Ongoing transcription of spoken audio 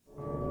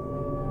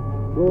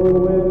Okay,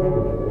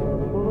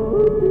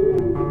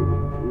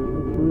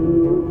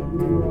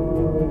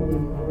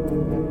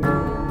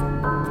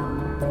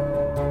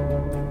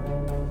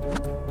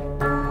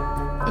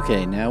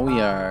 now we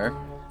are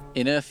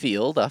in a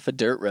field off a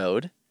dirt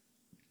road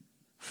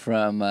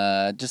from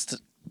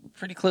just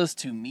pretty close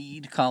to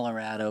Meade,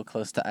 Colorado,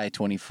 close to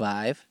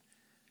I-25.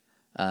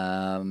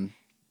 And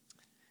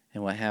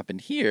what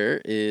happened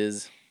here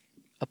is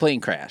a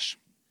plane crash,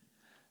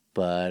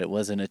 but it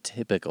wasn't a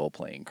typical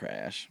plane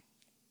crash.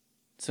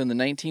 So in the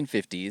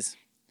 1950s,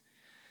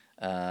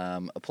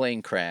 a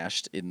plane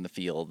crashed in the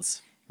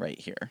fields right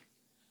here,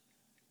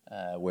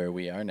 where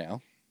we are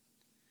now.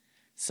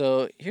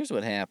 So here's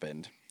what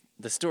happened.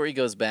 The story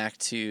goes back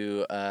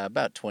to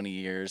about 20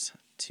 years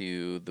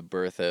to the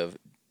birth of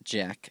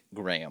Jack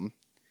Graham.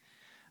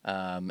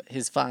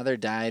 His father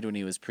died when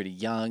he was pretty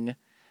young,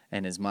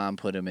 and his mom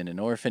put him in an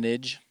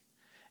orphanage.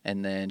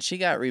 And then she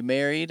got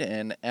remarried,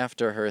 and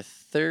after her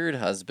third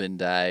husband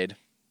died,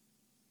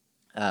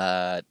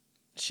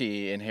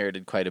 she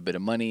inherited quite a bit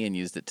of money and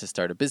used it to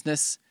start a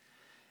business,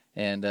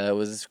 and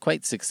was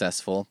quite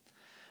successful.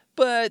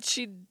 But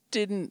she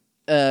didn't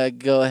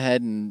go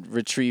ahead and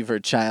retrieve her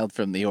child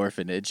from the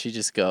orphanage. She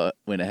just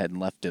went ahead and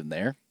left him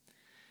there.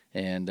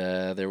 And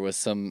there was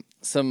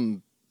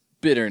some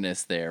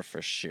bitterness there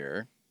for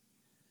sure.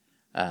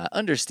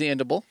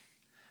 Understandable.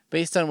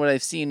 Based on what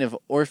I've seen of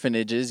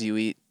orphanages, you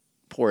eat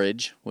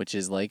porridge, which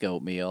is like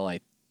oatmeal,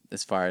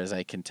 as far as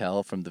I can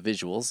tell from the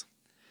visuals.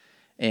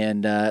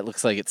 And it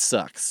looks like it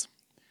sucks.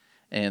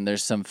 And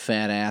there's some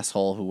fat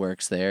asshole who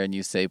works there, and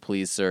you say,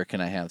 "Please, sir, can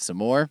I have some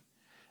more?"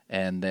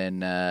 And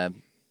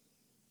then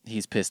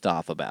he's pissed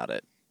off about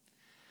it.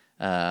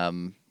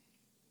 So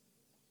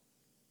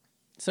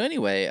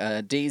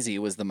anyway, Daisy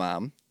was the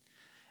mom.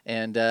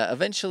 And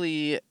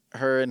eventually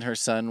her and her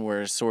son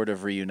were sort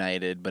of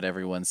reunited, but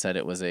everyone said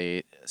it was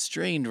a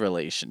strained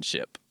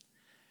relationship.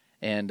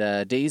 And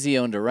Daisy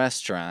owned a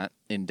restaurant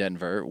in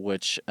Denver,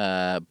 which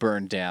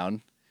burned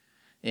down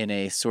in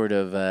a sort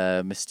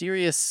of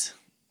mysterious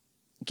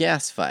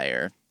gas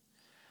fire.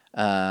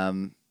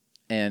 And,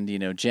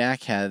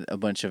 Jack had a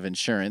bunch of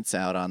insurance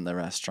out on the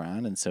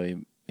restaurant, and so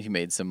he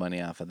made some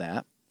money off of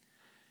that.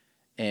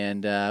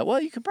 And,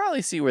 you can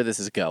probably see where this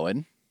is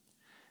going.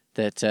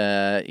 That,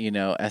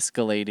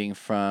 escalating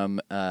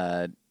from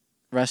a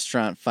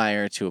restaurant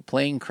fire to a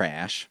plane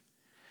crash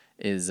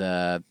is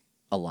a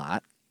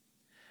lot.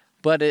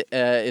 But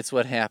it's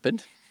what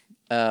happened.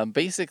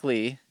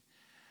 Basically,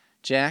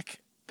 Jack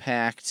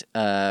packed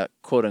a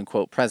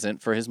quote-unquote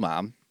present for his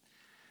mom.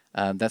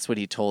 That's what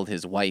he told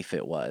his wife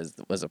it was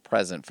a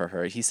present for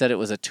her. He said it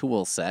was a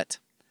tool set.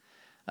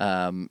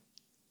 And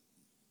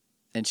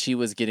she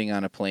was getting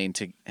on a plane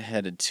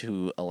headed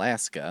to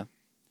Alaska.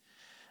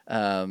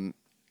 So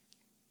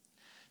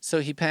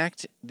he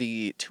packed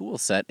the tool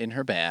set in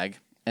her bag,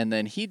 and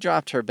then he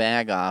dropped her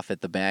bag off at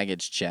the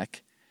baggage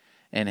check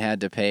and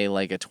had to pay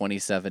like a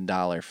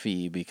 $27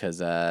 fee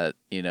because,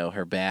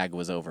 her bag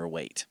was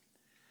overweight.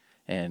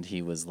 And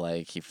he was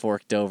like, he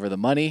forked over the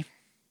money,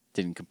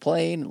 didn't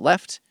complain,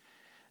 left.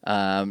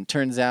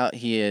 Turns out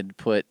he had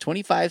put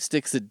 25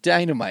 sticks of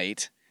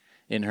dynamite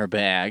in her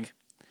bag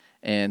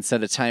and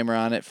set a timer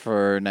on it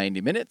for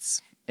 90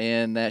 minutes,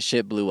 and that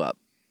shit blew up.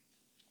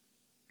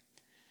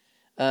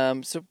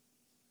 So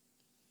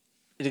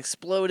it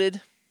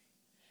exploded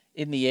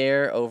in the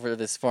air over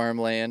this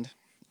farmland.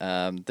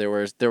 There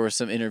were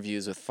some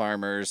interviews with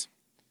farmers.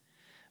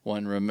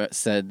 One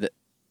said that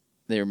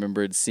they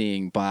remembered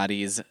seeing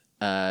bodies,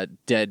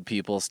 dead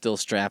people still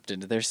strapped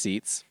into their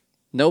seats.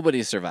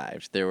 Nobody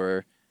survived. There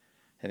were,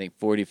 I think,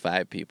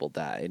 45 people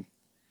died.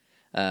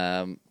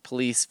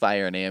 Police,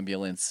 fire, and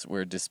ambulance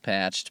were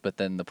dispatched, but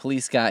then the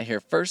police got here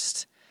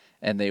first,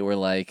 and they were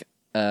like,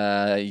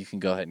 you can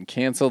go ahead and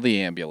cancel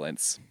the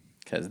ambulance,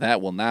 because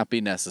that will not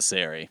be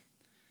necessary.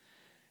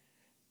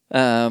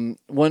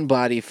 One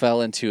body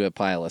fell into a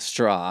pile of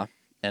straw,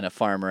 and a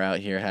farmer out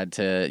here had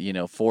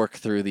to, fork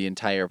through the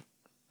entire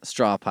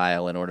straw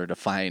pile in order to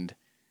find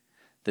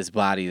this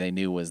body they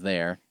knew was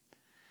there.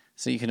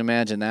 So you can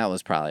imagine that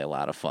was probably a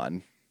lot of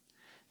fun.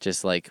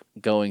 Just like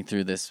going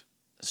through this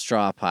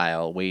straw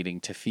pile,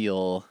 waiting to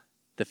feel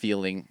the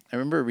feeling. I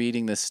remember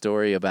reading this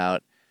story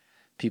about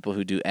people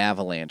who do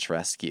avalanche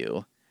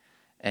rescue.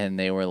 And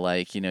they were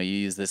like, you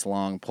use this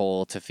long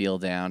pole to feel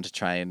down to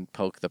try and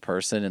poke the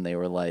person. And they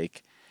were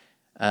like,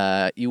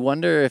 you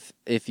wonder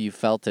if you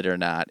felt it or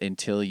not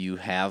until you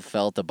have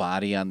felt a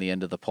body on the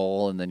end of the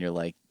pole. And then you're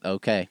like,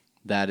 okay,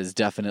 that is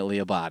definitely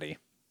a body.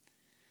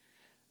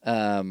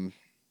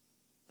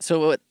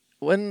 So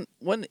one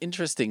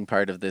interesting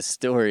part of this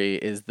story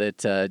is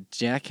that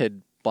Jack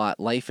had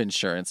bought life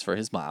insurance for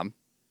his mom.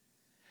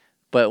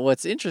 But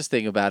what's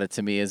interesting about it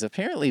to me is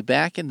apparently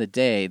back in the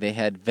day, they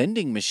had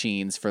vending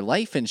machines for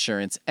life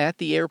insurance at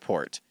the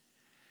airport.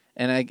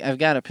 And I've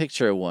got a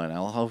picture of one.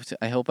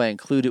 I hope I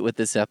include it with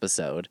this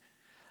episode.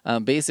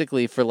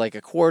 Basically, for like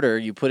a quarter,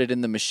 you put it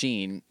in the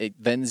machine. It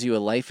vends you a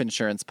life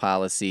insurance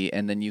policy,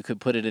 and then you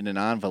could put it in an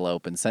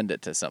envelope and send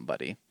it to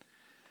somebody.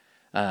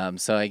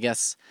 So I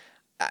guess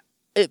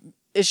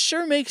it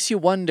sure makes you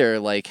wonder,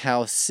 like,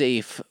 how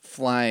safe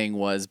flying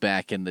was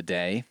back in the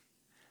day,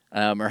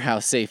 or how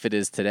safe it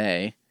is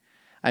today.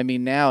 I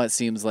mean, now it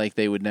seems like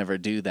they would never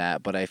do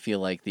that, but I feel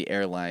like the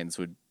airlines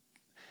would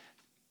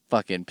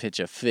fucking pitch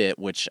a fit,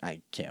 which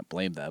I can't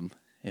blame them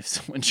if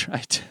someone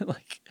tried to,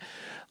 like,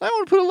 I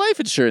want to put a life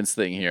insurance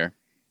thing here.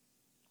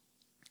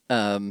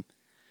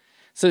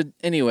 So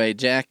anyway,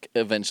 Jack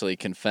eventually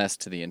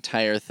confessed to the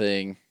entire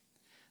thing.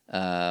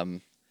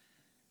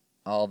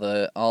 All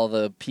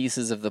the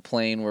pieces of the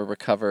plane were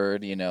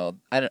recovered. You know,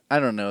 I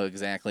don't know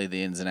exactly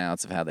the ins and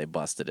outs of how they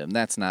busted him.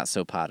 That's not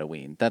so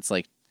Potaween.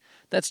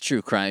 That's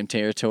true crime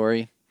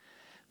territory.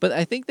 But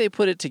I think they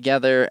put it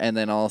together, and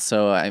then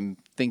also I'm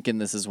thinking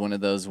this is one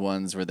of those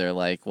ones where they're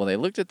like, well, they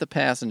looked at the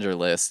passenger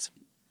list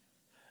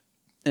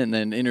and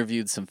then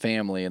interviewed some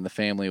family, and the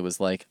family was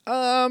like,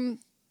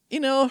 you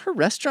know, her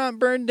restaurant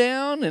burned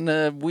down in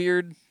a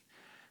weird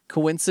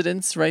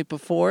coincidence right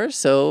before,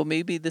 so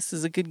maybe this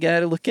is a good guy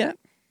to look at.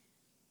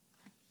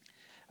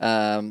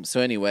 So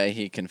anyway,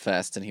 he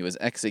confessed, and he was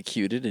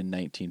executed in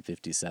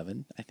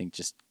 1957, I think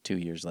just 2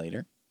 years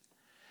later.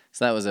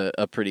 So that was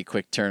a pretty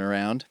quick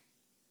turnaround.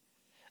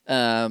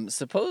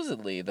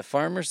 Supposedly, the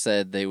farmer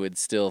said they would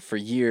still, for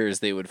years,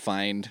 they would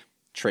find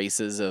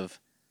traces of,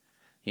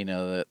 you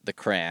know, the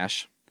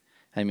crash.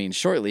 I mean,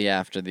 shortly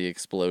after the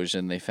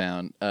explosion, they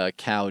found a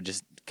cow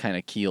just kind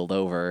of keeled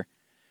over,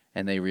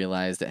 and they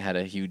realized it had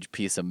a huge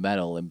piece of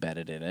metal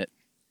embedded in it.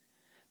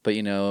 But,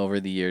 you know,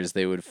 over the years,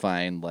 they would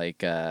find, like,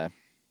 there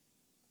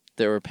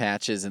were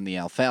patches in the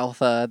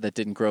alfalfa that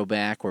didn't grow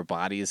back where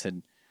bodies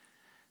had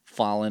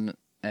fallen,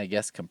 I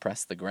guess,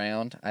 compressed the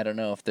ground. I don't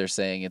know if they're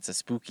saying it's a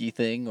spooky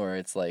thing or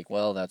it's like,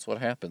 well, that's what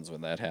happens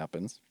when that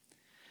happens.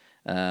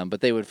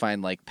 But they would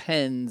find, like,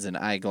 pens and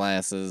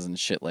eyeglasses and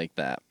shit like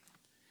that.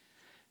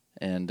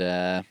 And,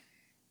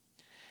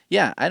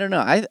 yeah, I don't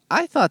know.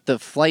 I thought the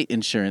flight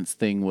insurance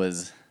thing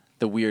was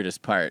the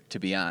weirdest part, to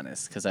be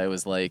honest, because I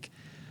was like,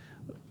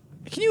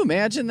 can you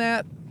imagine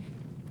that?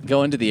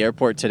 Going to the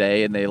airport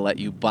today and they let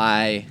you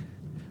buy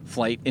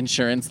flight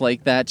insurance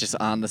like that just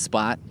on the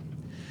spot.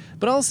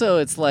 But also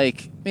it's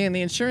like, man,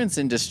 the insurance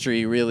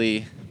industry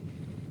really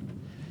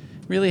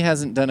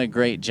hasn't done a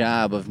great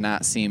job of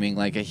not seeming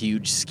like a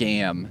huge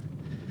scam.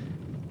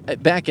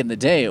 Back in the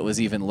day, it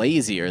was even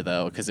lazier,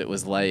 though, because it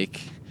was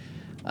like,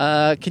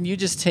 can you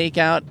just take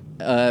out...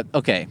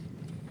 okay.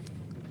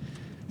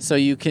 So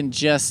you can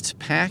just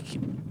pack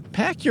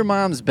your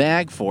mom's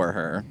bag for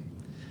her,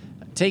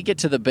 take it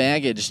to the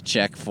baggage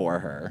check for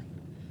her.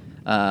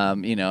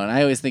 You know, and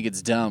I always think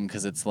it's dumb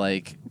because it's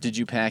like, did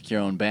you pack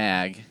your own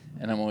bag?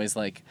 And I'm always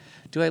like,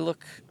 do I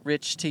look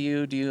rich to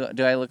you?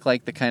 Do I look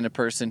like the kind of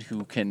person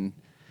who can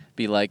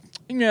be like,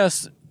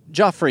 yes,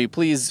 Joffrey,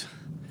 please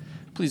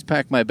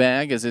pack my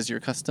bag as is your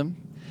custom?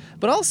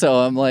 But also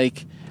I'm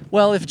like,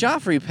 well, if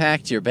Joffrey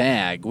packed your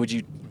bag,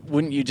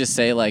 wouldn't you just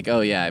say like,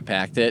 oh yeah, I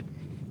packed it?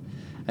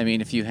 I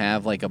mean, if you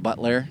have like a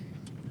butler,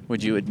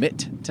 would you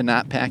admit to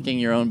not packing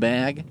your own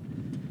bag?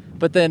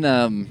 But then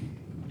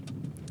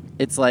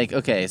it's like,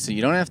 okay, so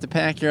you don't have to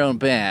pack your own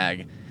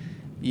bag.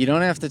 You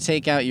don't have to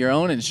take out your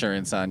own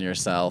insurance on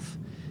yourself.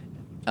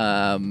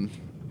 None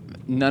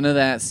of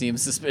that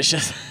seems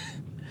suspicious.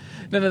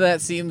 None of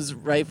that seems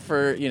right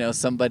for, you know,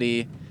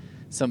 somebody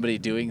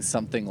doing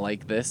something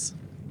like this.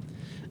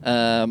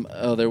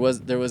 There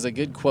was a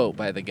good quote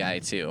by the guy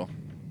too.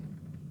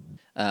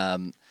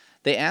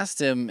 They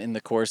asked him in the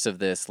course of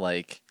this,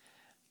 like,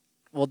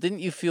 well, didn't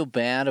you feel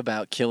bad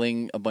about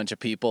killing a bunch of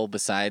people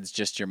besides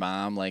just your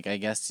mom? Like, I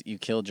guess you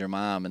killed your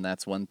mom and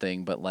that's one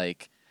thing, but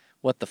like,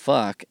 what the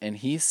fuck? And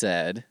he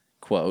said,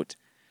 quote,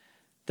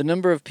 "The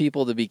number of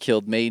people to be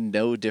killed made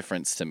no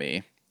difference to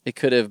me. It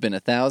could have been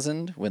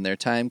 1,000. When their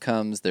time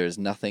comes, there's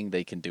nothing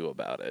they can do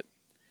about it."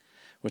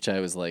 Which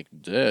I was like,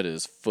 that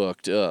is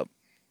fucked up,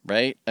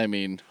 right? I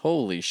mean,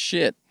 holy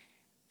shit.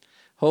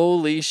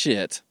 Holy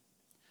shit.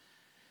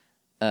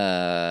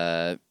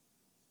 That's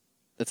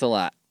a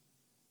lot.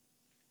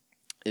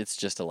 It's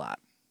just a lot.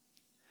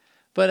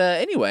 But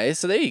anyway,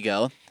 so there you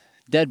go.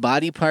 Dead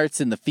body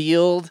parts in the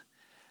field.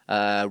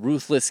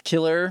 Ruthless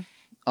killer.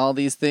 All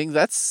these things.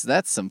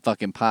 That's some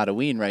fucking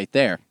Potaween right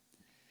there.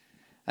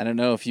 I don't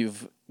know if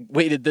you've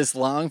waited this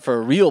long for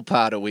a real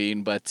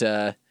Potaween, but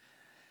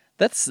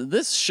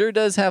this sure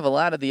does have a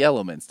lot of the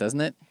elements, doesn't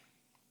it?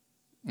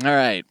 All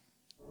right.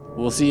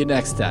 We'll see you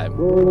next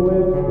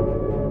time.